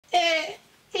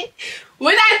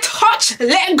When I touch,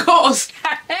 let go.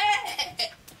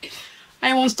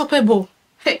 I'm unstoppable.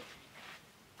 Hey,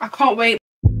 I can't wait.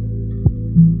 Hey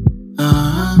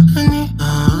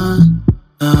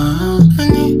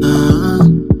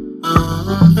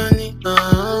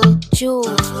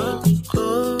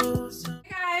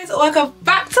guys, welcome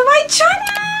back to my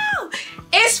channel.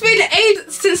 It's been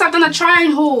ages since I've done a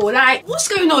try-on haul. Like, what's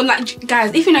going on? Like,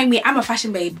 guys, if you know me, I'm a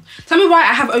fashion babe. Tell me why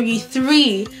I have only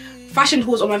 3 fashion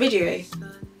hauls on my video.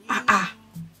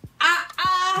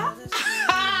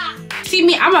 See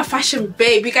me, I'm a fashion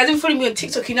babe. You guys, if you follow me on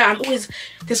TikTok, you know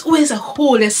there's always a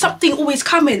haul. There's something always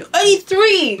coming. Only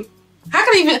 3. How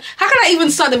can I even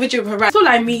start the video with a rap? It's not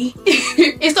like me.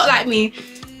 It's not like me.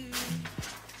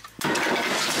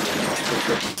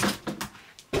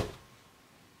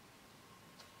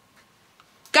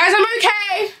 Guys, I'm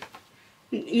okay.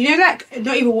 You know, like,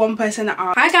 not even one person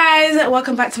asked. Hi guys,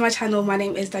 welcome back to my channel. My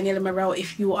name is Daniela Morel.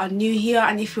 If you are new here,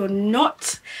 and if you're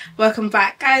not, welcome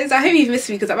back. Guys, I hope you've missed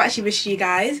me, because I've actually missed you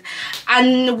guys.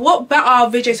 And what better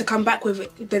video to come back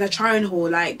with than a try-on haul?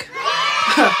 Like,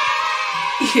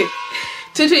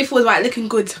 2024 is like looking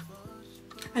good.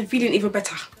 I'm feeling even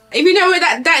better. If you know where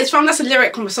that is from, that's a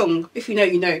lyric from a song. If you know,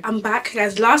 you know. I'm back,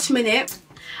 guys. Last minute,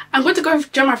 I'm going to go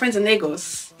join my friends in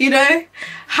Lagos. You know,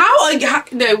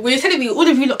 no, we're telling me all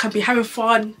of you lot can be having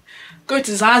fun, go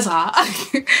to Zaza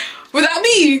without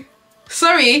me.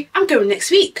 Sorry, I'm going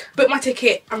next week. Booked my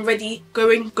ticket, I'm ready,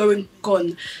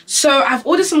 gone. So I've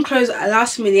ordered some clothes at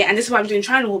last minute, and this is why I'm doing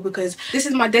try-on haul, because this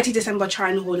is my Detty December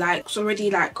try-on haul. Like, it's already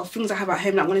like got things I have at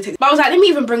home that I want to take. But I was like, let me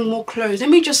even bring more clothes. Let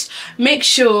me just make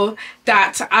sure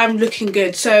that I'm looking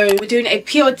good. So we're doing a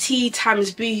PLT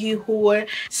times Boohoo haul.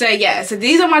 So yeah, so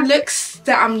these are my looks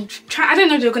that I'm trying. I don't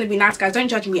know if they're going to be nice, guys. Don't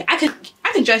judge me. I can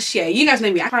dress, yeah. You guys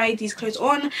know me. I try these clothes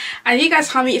on, and you guys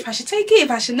tell me if I should take it,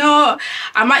 if I should not.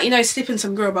 I might, you know, slip in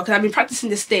some Yoruba, because I've been practicing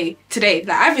this today. Like,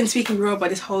 I've been speaking Yoruba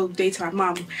this whole day to my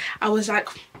mum. I was like,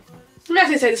 what did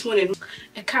I say this morning?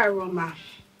 A carroma.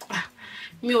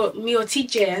 Mi o ti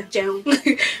jẹun.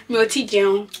 Mi o ti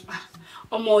jẹun.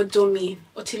 Omo odo mi.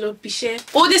 O ti lo bishe.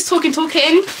 All this talking.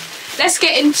 Let's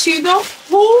get into the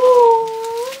haul.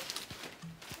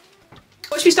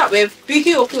 What should we start with?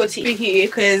 Boohoo or PLT? Boohoo,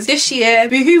 because this year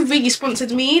Boohoo really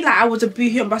sponsored me. Like, I was a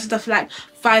Boohoo ambassador for like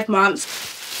 5 months.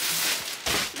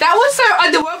 That was so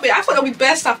underwhelming. I thought there would be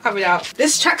bare stuff coming out.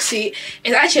 This tracksuit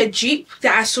is actually a dupe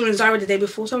that I saw in Zara the day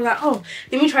before. So I was like, oh,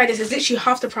 let me try this. It's literally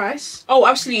half the price. Oh,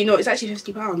 absolutely not. It's actually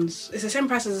 £50. It's the same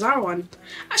price as the Zara one.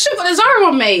 I should have got the Zara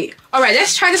one, mate. Alright,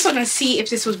 let's try this on and see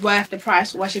if this was worth the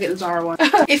price, or I should get the Zara one.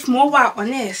 If more were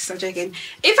honest, I'm joking.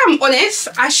 If I'm honest,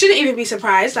 I shouldn't even be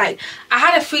surprised. Like, I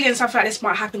had a feeling something like this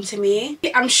might happen to me.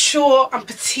 I'm short, I'm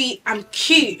petite, I'm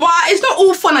cute. But it's not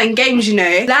all fun and games, you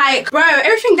know. Like, bro,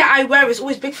 everything that I wear is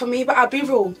always big for me, but I'll be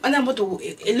real. On that model,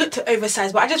 it looked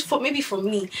oversized, but I just thought maybe for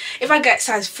me, if I get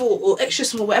size 4 or extra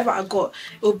small, whatever I got,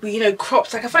 it will be, you know,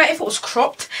 cropped. Like, I feel like if it was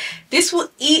cropped, this will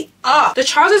eat up. The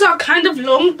trousers are kind of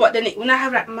long, but then when I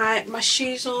have like my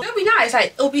shoes on, it'll be nice.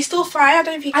 Like, it'll be still fine.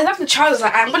 I love the trousers.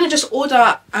 Like, I'm gonna just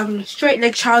order straight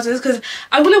leg trousers, because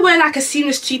I want to wear like a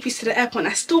seamless 2-piece to the airport. And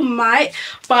I still might,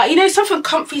 but you know, something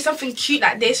comfy, something cute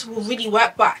like this will really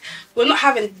work. But we're not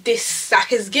having this.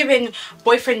 Like, it's giving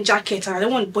boyfriend jacket, and I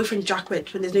don't want boyfriend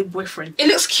jacket when there's no boyfriend. It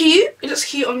looks cute. It looks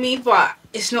cute on me, but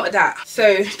it's not that.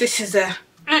 So this is a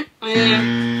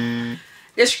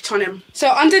let's return him. So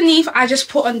underneath, I just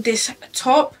put on this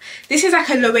top. This is like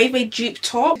a loewe dupe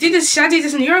top. Should I do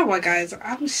this in Yoruba, guys?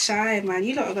 I'm shy, man.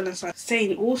 You lot are gonna start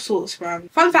saying all sorts, man.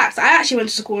 Fun fact, I actually went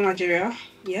to school in Nigeria.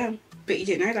 Yeah, but you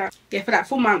didn't know that. Yeah, for like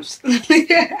 4 months.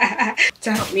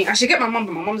 To help me. I should get my mum,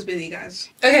 but my mum's busy, guys.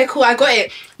 Okay, cool, I got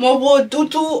it. Mo wo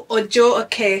dudu ojo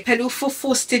okay. Hello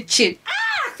full stitching.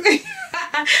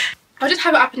 I'll just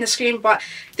have it up in the screen, but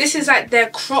this is like their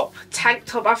crop tank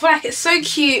top. I feel like it's so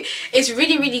cute. It's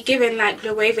really giving like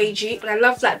the wave dupe, and I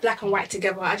love like black and white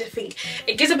together. I just think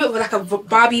it gives a bit of like a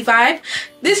Barbie vibe.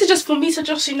 This is just for me to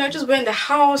just, you know, just wear in the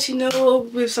house, you know,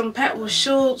 with some petal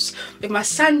shorts, with my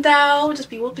sandal, just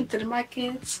be walking to the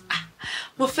markets.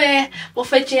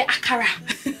 Akara.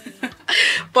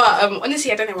 But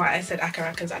honestly, I don't know why I said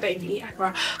akara, because I don't even eat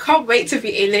akara. Can't wait to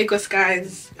be in Lagos,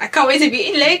 guys. I can't wait to be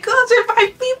in Lagos with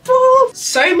my people.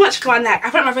 So much fun. Like,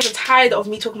 I feel like my friends are tired of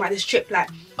me talking about this trip. Like,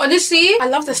 honestly, I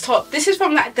love this top. This is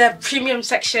from like the premium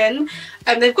section.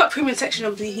 They've got premium section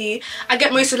on Boohoo. I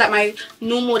get most of like my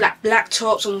normal like black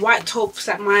tops and white tops,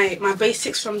 like my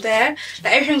basics from there.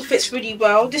 Like, everything fits really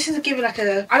well. This is giving like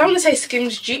a, I don't want to say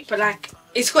Skims dupe, but like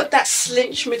It's got that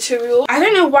slinch material. I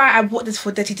don't know why I bought this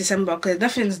for Detty December because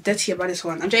nothing's dirty about this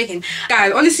one. I'm joking.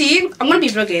 Guys, honestly, I'm gonna be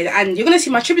vlogging and you're gonna see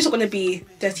my trip is not gonna be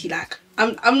dirty. Like,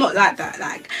 I'm not like that.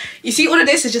 Like, you see, all of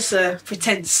this is just a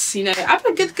pretense, you know. I'm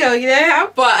a good girl, you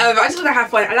know. But I just wanna have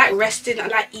fun. I like resting, I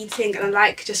like eating, and I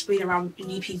like just being around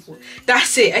new people.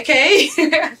 That's it, okay?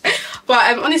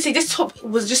 But honestly, this top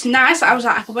was just nice. I was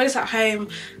like, I can wear this at home.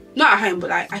 Not at home, but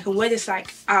like I can wear this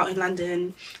like out in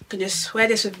London. I can just wear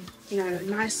this with, you know, a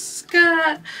nice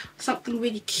skirt, something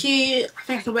really cute. I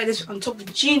think I can wear this on top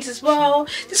of jeans as well.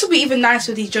 This will be even nice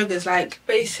with these joggers, like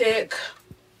basic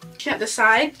at the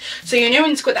side. So you know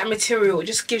when it's got that material, it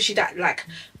just gives you that like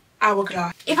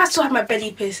hourglass. If I still have my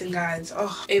belly piercing, guys,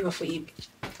 oh, over for you.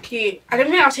 Cute. I don't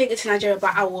think I'll take it to Nigeria,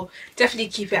 but I will definitely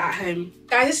keep it at home.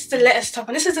 Guys, this is the lettuce top,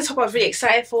 and this is the top I was really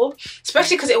excited for,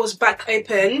 especially because it was back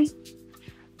open.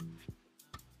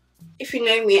 If you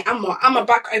know me, I'm a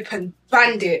back open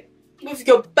bandit. With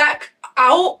your back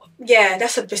out, yeah,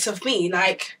 that's a bit of me.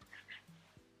 Like,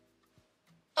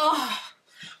 oh,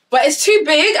 but it's too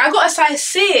big. I got a size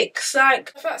 6.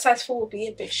 Like, I thought size 4 would be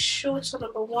a bit shorter,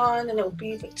 number 1, and it would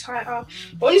be a bit tighter.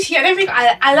 But honestly, I don't think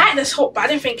I like this top, but I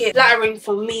don't think it's flattering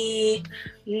for me.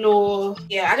 No,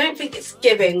 yeah, I don't think it's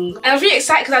giving. And I was really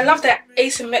excited because I love that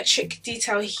asymmetric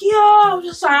detail here. I was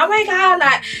just like, oh my god,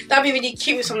 like that'd be really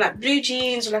cute with some like blue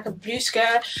jeans or like a blue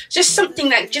skirt, just something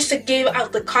like just to give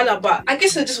out the color. But I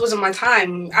guess it just wasn't my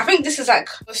time. I think this is like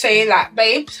saying like,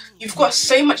 babe, you've got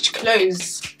so much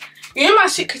clothes. You know, my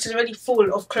suitcase is already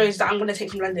full of clothes that I'm gonna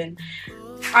take from London.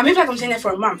 I mean, like I'm staying there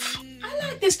for a month. I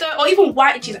like this though, or even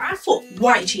white jeans. I thought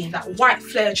white jeans, like white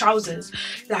flare trousers,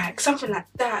 like something like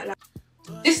that. Like,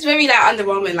 this is very like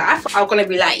underwhelming. Like I thought I was gonna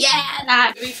be like, yeah,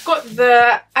 like we've got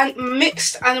the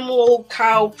mixed animal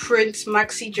cow print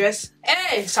maxi dress.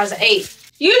 Hey, size 8.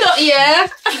 You lot, yeah.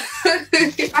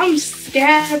 I'm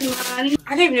scared, man.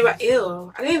 I don't even know what I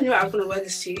don't even know what I was gonna wear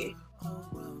this to.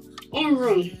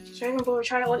 Wrong. So I even bother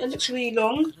trying it on. It looks really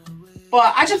long.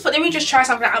 But I just thought, let me just try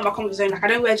something out of my comfort zone. Like I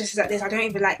don't wear dresses like this. I don't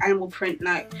even like animal print,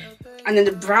 like, and then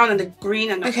the brown and the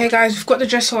green and okay guys, we've got the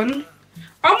dress on.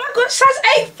 Oh my god, size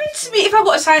 8 fits me. If I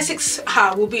got a size 6,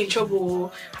 we'll be in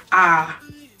trouble.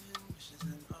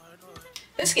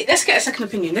 Let's get a second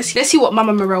opinion. Let's see what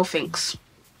Mama Morel thinks.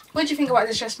 What do you think about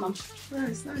this dress, Mum? Yeah,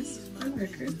 it's nice. I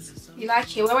like it. You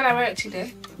like it? Where would I wear it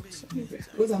today?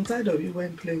 Because I'm tired of you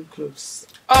wearing plain clothes.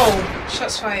 Oh,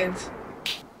 shots fired.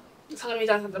 It's gonna be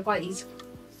done at the parties.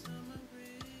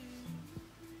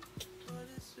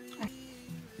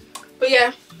 But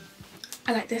yeah,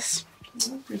 I like this.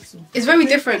 It's very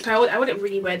different. I wouldn't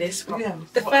really wear this. Yeah,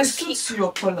 the first key to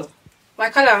your color. My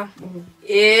color.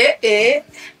 Yeah.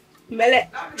 Mellet.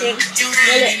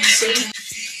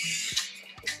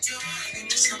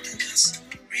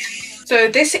 So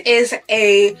this is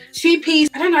a 2-piece.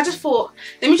 I don't know. I just thought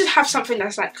let me just have something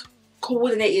that's like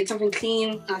coordinated, something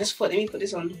clean. I just thought let me put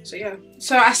this on. So yeah.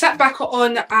 So I sat back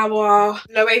on our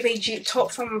Loewe Jeep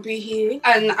top from Boohoo,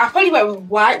 and I probably went with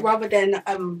white rather than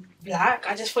black.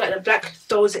 I just feel like the black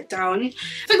throws it down.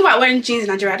 Think about wearing jeans in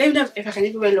Nigeria. I don't know if I can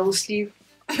even wear long sleeve.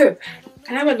 Can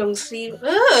I wear long sleeve?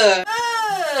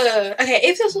 Okay,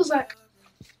 if this was like,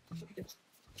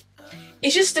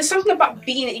 it's just there's something about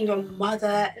being in your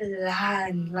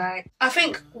motherland. Like I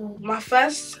think my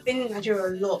first been in Nigeria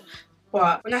a lot,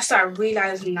 but when I started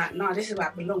realizing that nah, this is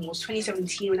where I belong, was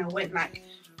 2017 when I went like.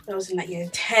 I was in like year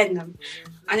 10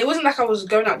 and it wasn't like I was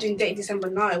going out doing Detty December.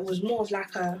 No, it was more of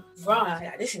like a right,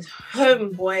 like this is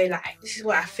home, boy, like this is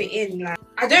where I fit in. Like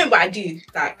I don't, but I do.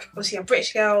 Like obviously I'm a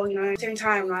British girl, you know, at the same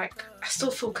time like I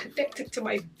still feel connected to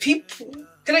my people.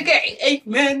 Can I get an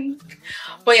amen?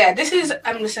 But yeah, this is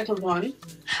the second one.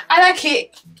 I like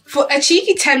it for a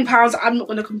cheeky £10. I'm not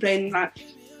gonna complain. Like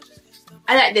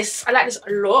I like this a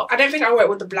lot. I don't think I'll wear it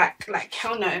with the black, like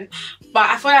hell no. But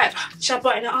I feel like should I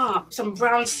button it up? Some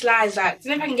brown slides, like I don't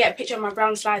know if I can get a picture of my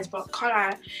brown slides, but can't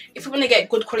I? If you want to get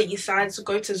good quality slides,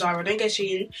 go to Zara. Don't get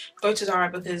Shein, go to Zara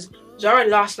because Zara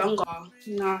lasts longer.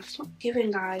 Nah, it's not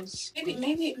giving, guys.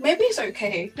 Maybe it's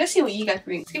okay. Let's see what you guys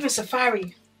think. It's giving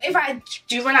safari. If I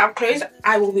do run out of clothes,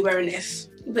 I will be wearing this.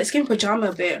 But it's giving pajama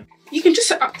a bit. You can just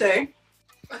sit up though.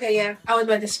 Okay, yeah, I would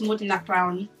wear this more than that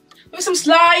brown. With some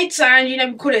slides and you know,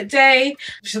 we call it a day.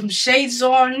 With some shades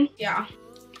on, yeah.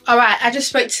 Alright, I just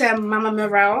spoke to Mama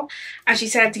Morel and she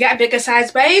said to get a bigger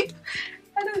size, babe.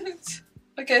 I don't know.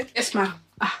 Okay, yes ma.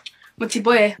 Mutti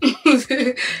boy.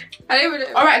 I don't even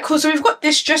know. Alright, cool, so we've got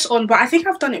this dress on, but I think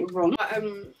I've done it wrong. But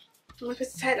I'm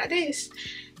supposed to tie it like this.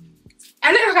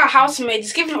 I look like a housemaid.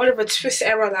 It's giving Oliver twist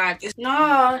error. Like, it's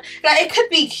no, like it could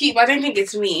be cute, but I don't think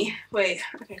it's me. Wait,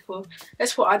 okay, cool.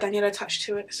 Let's put our Daniela touch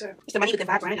to it. So it's the money with the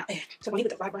vibe right now. It's the money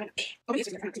with the vibe right now. What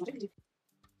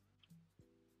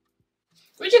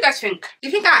do you guys think? Do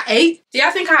you think I ate? Do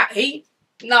y'all think I ate?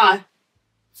 Nah,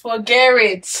 forget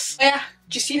it. Yeah,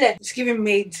 do you see that? It's giving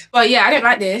maid. But yeah, I don't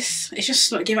like this. It's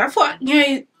just not giving. I thought, you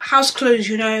know, house clothes.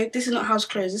 You know, this is not house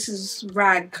clothes. This is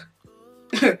rag.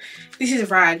 This is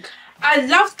rag. I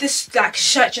love this like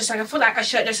shirt dress. Like I feel like a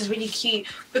shirt dress is really cute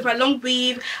with my long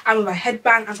weave and with my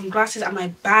headband and some glasses and my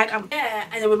bag. Yeah,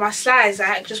 and then with my slides,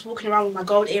 like just walking around with my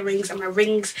gold earrings and my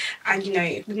rings and you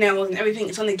know the nails and everything.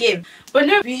 It's on the give. But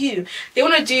no, Boohoo, they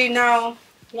want to do now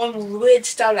one weird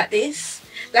style like this.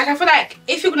 Like I feel like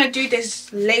if you're gonna do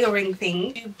this layering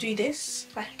thing, you do this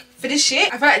like for this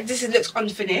shit. I feel like this looks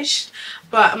unfinished,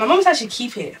 but my mom said I should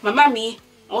keep it. My mommy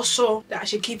also that I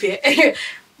should keep it.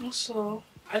 Also,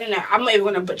 I don't know. I'm not even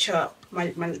gonna butcher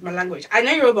my language. I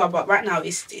know Yoruba, but right now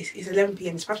it's 11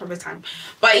 p.m. It's past my bedtime.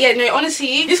 But yeah, no,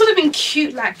 honestly, this would have been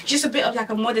cute. Like just a bit of like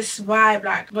a modest vibe,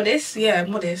 like modest. Yeah,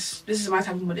 modest. This is my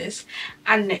type of modest,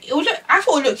 and it would look. I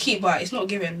thought it would look cute, but it's not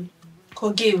given.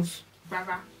 Or give,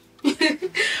 rather.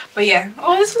 But yeah,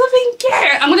 oh, this would have been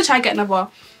cute. I'm gonna try and get another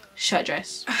shirt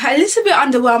dress. A little bit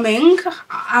underwhelming,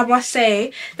 I must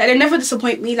say. That they never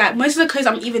disappoint me. Like most of the clothes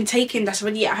I'm even taking that's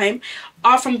already at home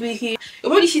are from Boohoo. You'll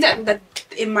probably see that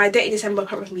in my Detty December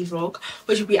Come With Me vlog,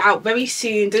 which will be out very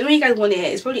soon. Don't know when you guys want it.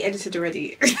 It's probably edited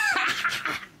already.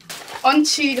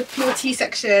 Onto the pure tea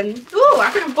section. Oh, I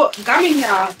think I've got gum in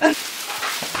here.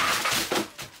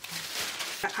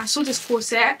 I saw this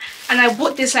corset and I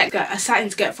bought this like a satin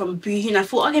skirt from Boohoo and I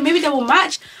thought, okay, maybe they will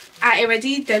match.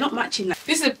 Already they're not matching. Like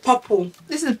this is purple,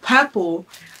 this is purple,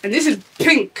 and this is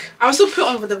pink. I'll still put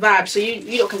on with the vibe so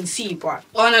you lot can see, but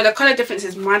oh no, the colour difference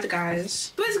is mad,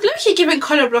 guys. But it's literally giving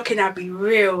colour blocking, I'll be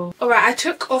real. Alright, I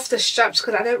took off the straps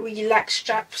because I don't really like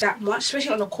straps that much,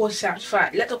 especially on the corset. So I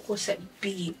let the corset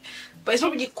be, but it's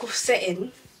not really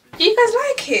corsetting. Do you guys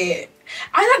like it?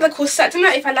 I like the corset. I don't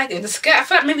know if I like it with the skirt. I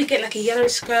feel like maybe getting like a yellow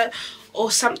skirt or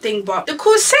something, but the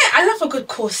corset, I love a good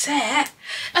corset.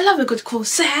 I love a good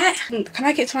corset. Can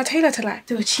I get to my tailor to like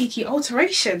do a cheeky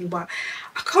alteration? But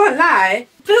I can't lie,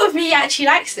 a bit of me actually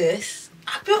likes this.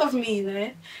 A bit of me, you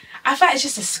know. I feel like it's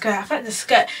just a skirt. I feel like the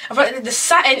skirt, I feel like the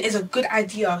satin is a good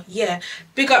idea. Yeah,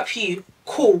 big up you,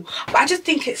 cool. But I just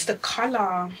think it's the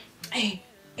colour. Hey,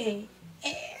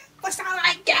 what's that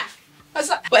like? Yeah.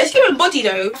 But it's giving body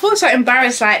though. I feel so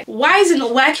embarrassed, like why is it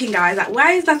not working, guys? Like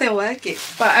why is nothing working?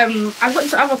 But I've got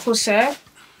this other corset.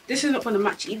 This is not going to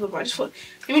match either, but I just thought,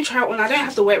 let me try it on. I don't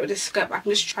have to wear it with this skirt, but I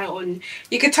can just try it on.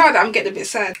 You can tell that I'm getting a bit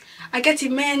sad. I get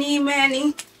it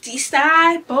many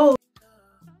disciples.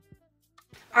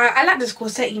 I like this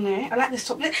corset, you know. I like this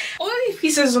top. All of these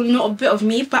pieces are not a bit of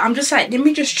me, but I'm just like, let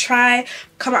me just try,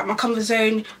 come out my comfort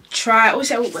zone, try.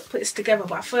 Obviously I won't put this together,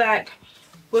 but I feel like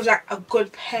with like a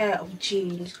good pair of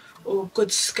jeans or a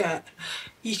good skirt,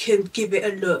 you can give it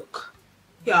a look.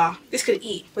 Yeah, this could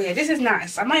eat. But yeah, this is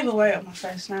nice. I might even wear it on my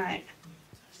first night.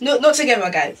 No, not together,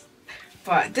 guys.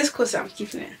 But this corset, I'm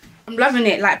keeping it. I'm loving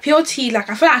it. Like PLT, like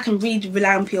I feel like I can really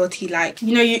rely on PLT. Like,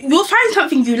 you know, you'll find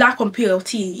something you like on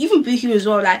PLT. Even Boohoo as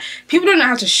well. Like, people don't know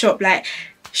how to shop. Like,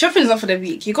 shopping is not for the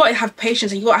weak. You gotta have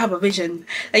patience and you gotta have a vision.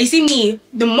 Like, you see me,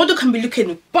 the model can be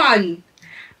looking fun,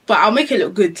 but I'll make it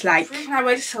look good. Like, can I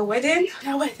wear this to a wedding?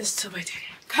 Can I wear this to a wedding?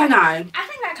 Can I? I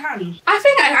think I can. I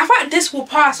feel like this will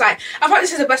pass. Like, I thought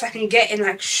this is the best I can get in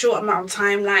like short amount of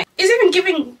time. Like, it's even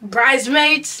giving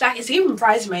bridesmaids. Like, it's even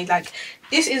bridesmaid. Like,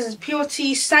 this is pure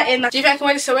tea satin. Do you think I can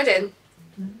wear this to a wedding?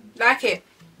 Like it?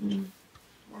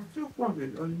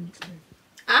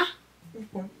 Huh?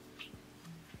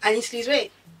 I need to lose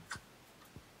weight.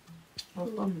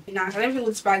 Nice. I don't think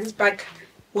this bag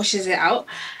washes it out.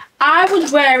 I would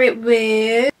wear it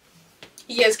with,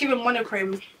 yeah, it's giving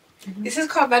monochrome. This is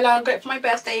Carvella. I got it for my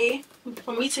birthday.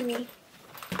 From me to me.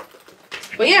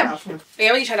 But yeah, I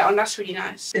already tried that on. That's really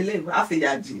nice.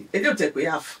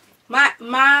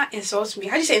 Ma insults me.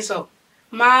 How do you say insult?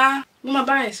 Ma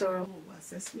buy so.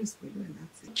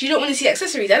 Do you not want to see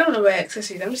accessories? I don't want to wear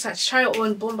accessories. I'm just like, try it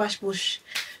on, boom bash bush.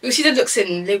 You'll see the looks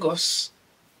in Lagos.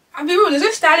 I'll be real, there's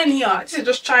no style in here. This is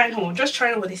just trying on. Just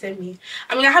trying on what they sent me.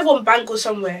 I mean, I have one bangle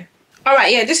somewhere.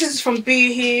 Alright, yeah, this is from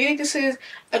Boohoo. This is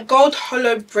a gold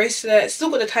hollow bracelet. It's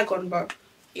still got the tag on, but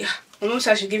yeah. My mom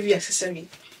said I should give you accessory.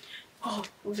 Oh,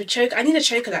 with a choker. I need a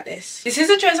choker like this. This is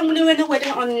a dress I'm going to wear in the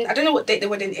wedding on. I don't know what date the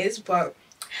wedding is, but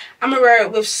I'm going to wear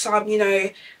it with some, you know,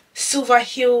 silver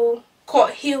heel,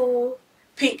 caught heel,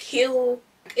 pink heel.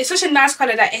 It's such a nice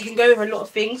colour that it can go with a lot of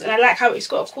things, and I like how it's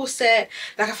got a corset.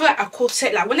 Like I feel like a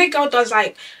corset, like when a girl does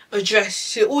like a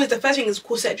dress, she always, the first thing is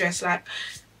corset dress. Like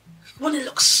you want to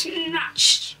look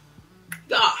snatched.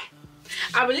 Yeah,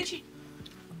 I will literally,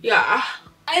 yeah,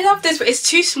 I love this, but it's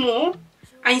too small.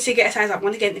 I need to get a size up. I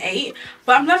want to get an 8,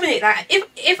 but I'm loving it. Like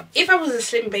if I was a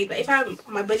slim babe, like if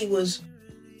my belly was,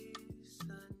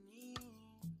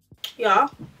 yeah,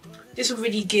 this would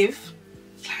really give.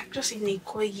 Like just in this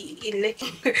in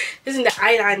the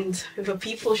island with the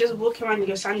people just walking around in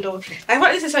your sandal. I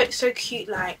thought this is so cute.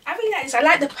 Like I really like this. I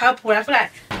like the purple. I feel like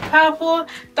purple,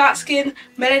 dark skin,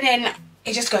 melanin,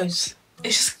 it just goes.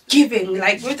 It's just giving.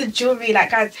 Like with the jewelry, like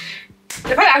guys, the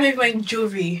fact that I'm even wearing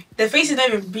jewelry, the face is not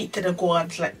even beat to the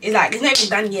gods. Like it's not even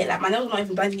done yet. Like my nails not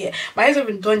even done yet. My hair's not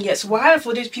even done yet. So why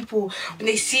for those people when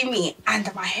they see me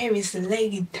and my hair is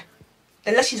laid,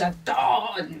 the lashes are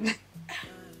done.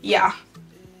 Yeah.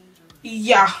 But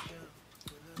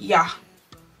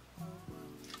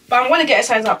I want to get a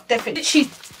size up, definitely. Literally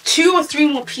 2 or 3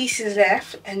 more pieces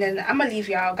left, and then I'm gonna leave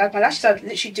y'all. Guys, my lashes are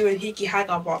literally doing hickey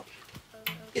haga, but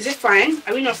is it fine?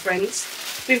 Are we not friends?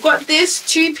 We've got this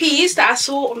 2-piece that I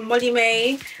saw on Molly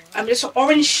May. Just an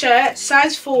orange shirt,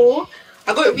 size 4.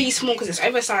 I got it really small because it's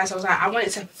oversized. I was like, I want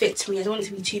it to fit me. I don't want it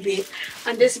to be too big.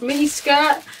 And this mini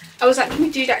skirt, I was like, let me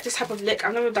do that, this type of look.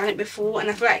 I've never done it before, and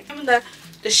I feel like even the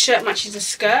shirt matches the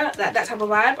skirt, like that type of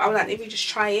vibe. I was like, maybe just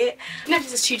try it. I don't know if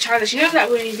this is too childish. You know that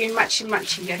we're doing matching. I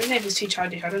don't know if it's too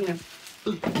childish. I don't know.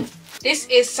 This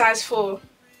is size 4.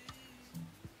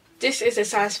 This is a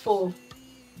size 4.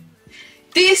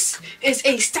 This is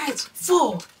a size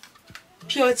 4.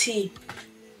 Pure tea.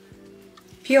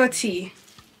 Pure tea.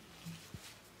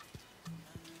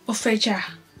 Ofeja.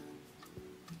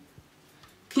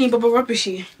 Can you bubble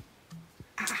rubbishy?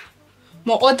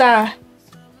 My other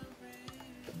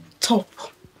top.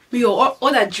 Me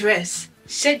other dress.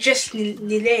 Said dress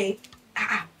nile.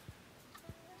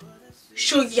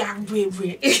 Show ya we.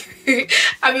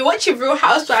 I've been watching Real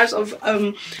Housewives of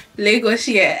Lagos,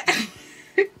 yeah.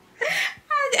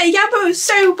 And Yabo,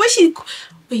 so when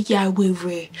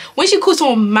she calls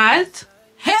someone mad,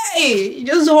 hey, you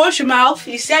just hold your mouth,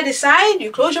 you sit at the side,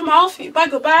 you close your mouth, you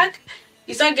bag your bag,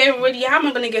 you start getting ready. How am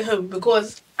I gonna get home?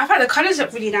 Because I thought the colours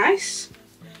look really nice.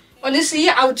 Honestly,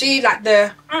 I would do like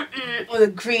the or the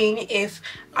green if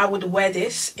I would wear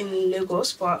this in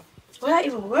Lagos, but where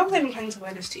was I even planning to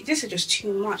wear this to? This is just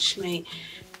too much, mate.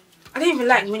 I don't even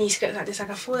like mini skirts like this.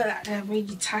 Like I feel like they're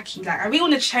really tacky. Like I really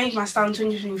want to change my style in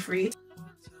 2023.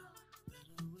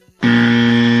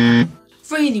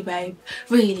 Really, babe,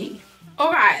 really.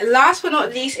 Alright, last but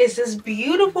not least is this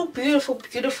beautiful bracelet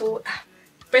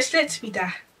to be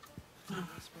there.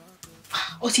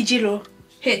 Otijilo.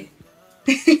 Hey.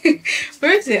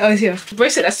 Where is it? Oh, it's here.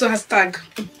 Bracelet that still has tag.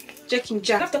 Jacking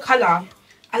Jack. I love the colour.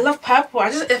 I love purple. I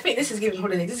think this is giving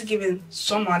holiday. This is giving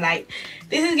summer. Like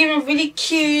this is giving really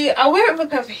cute. I'll wear it with a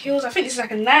pair of heels. I think this is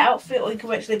like a night outfit, or you can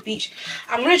wear it to the beach.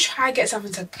 I'm gonna try and get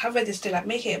something to cover this to like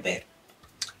make it a bit,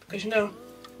 because you know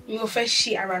your first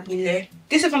sheet around me there.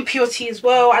 This is from Pure Tea as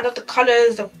well. I love the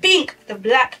colours, the pink, the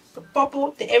black, the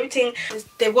purple, the everything.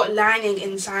 They've got lining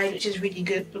inside, which is really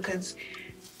good because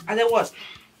I don't want,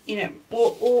 you know,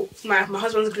 all my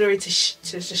husband's glory to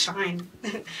shine.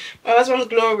 My husband's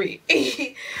glory.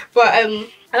 But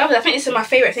I love it. I think this is my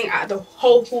favourite thing out of the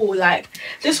whole haul. Like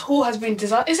this haul has been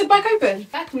designed. Is it back open?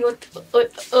 Back me or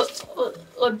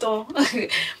door.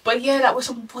 But yeah, that was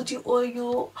some body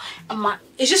oil and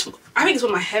it's just, I think it's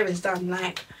when my hair is done.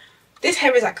 Like this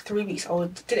hair is like 3 weeks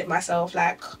old. Did it myself.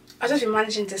 Like I've just been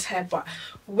managing this hair, but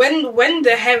when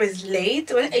the hair is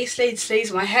laid, when a slade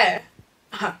slays my hair,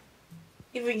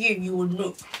 even you will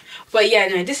know. But yeah,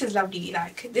 no, this is lovely.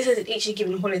 Like this is actually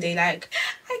giving holiday. Like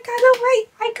I can't wait.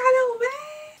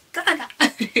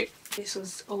 This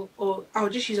was, or I'll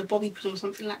just use a bobby pin or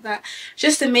something like that,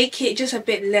 just to make it just a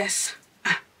bit less,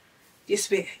 this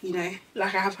bit, you know,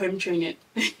 like I have home training.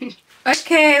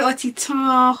 Okay,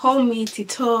 otito, homie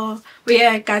tito. But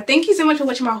yeah, guys, thank you so much for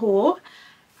watching my haul.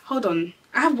 Hold on,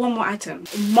 I have one more item.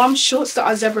 Mom shorts that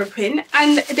are zebra print,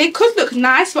 and they could look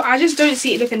nice, but I just don't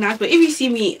see it looking nice. But if you see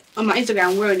me on my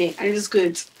Instagram wearing it and it is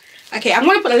good, okay, I'm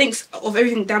gonna put the links of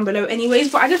everything down below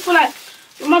anyways. But I just feel like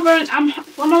when I'm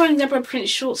wearing zebra print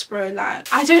shorts, bro,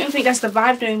 like I don't think that's the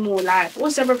vibe no more. Like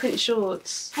what's zebra print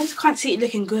shorts? I just can't see it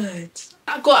looking good.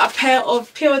 I've got a pair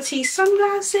of Pure Tea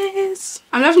sunglasses.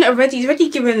 I'm loving it already. It's already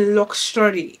giving look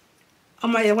story. Oh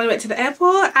my god, when I went to the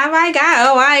airport, oh my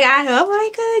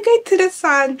god, go to the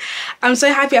sun. I'm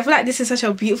so happy. I feel like this is such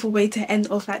a beautiful way to end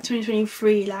off like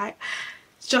 2023, like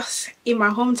just in my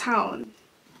hometown.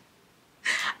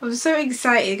 I'm so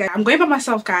excited, guys. I'm going by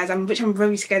myself, guys, which I'm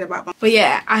very scared about. But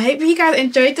yeah, I hope you guys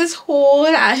enjoyed this haul.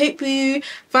 I hope you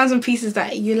found some pieces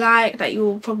that you like, that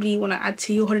you'll probably want to add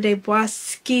to your holiday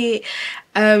basket.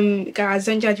 Guys,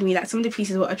 don't judge me. Like, some of the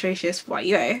pieces were atrocious, but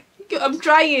yeah, I'm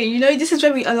trying. You know, this is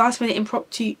very a last minute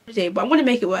impromptu today, but I'm gonna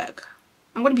make it work.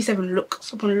 I'm gonna be serving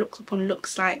looks upon looks upon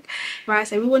looks. Like, right,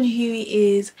 so everyone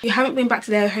who haven't been back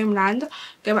to their homeland,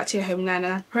 go back to your homeland,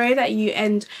 and I pray that you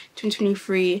end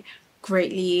 2023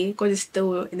 greatly. God is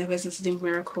still in the business of doing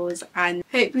miracles, and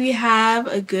hope you have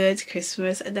a good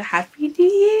Christmas and a happy new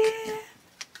year.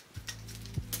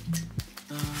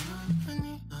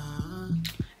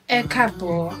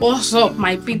 What's up,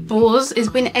 my peoples? It's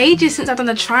been ages since I've done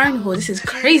a try-on haul. This is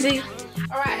crazy.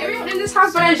 Alright, everyone in this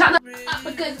house better shut the up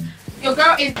because your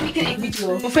girl is making a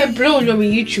video before I blow on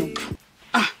YouTube.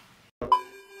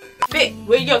 Fit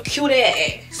with your cute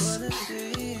ass.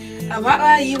 What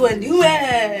are you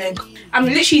doing? I'm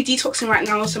literally detoxing right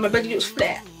now, so my belly looks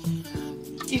flat.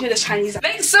 You know the Chinese.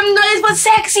 Make some noise for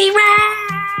sexy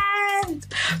man.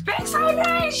 Make some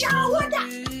noise, y'all. What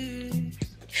the?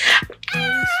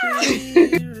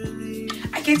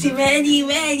 I get it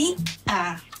ready.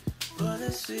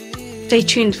 Stay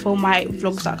tuned for my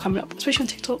vlogs that are coming up, especially on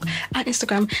TikTok and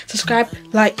Instagram. Subscribe,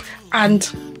 like,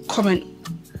 and comment.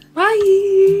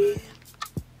 Bye.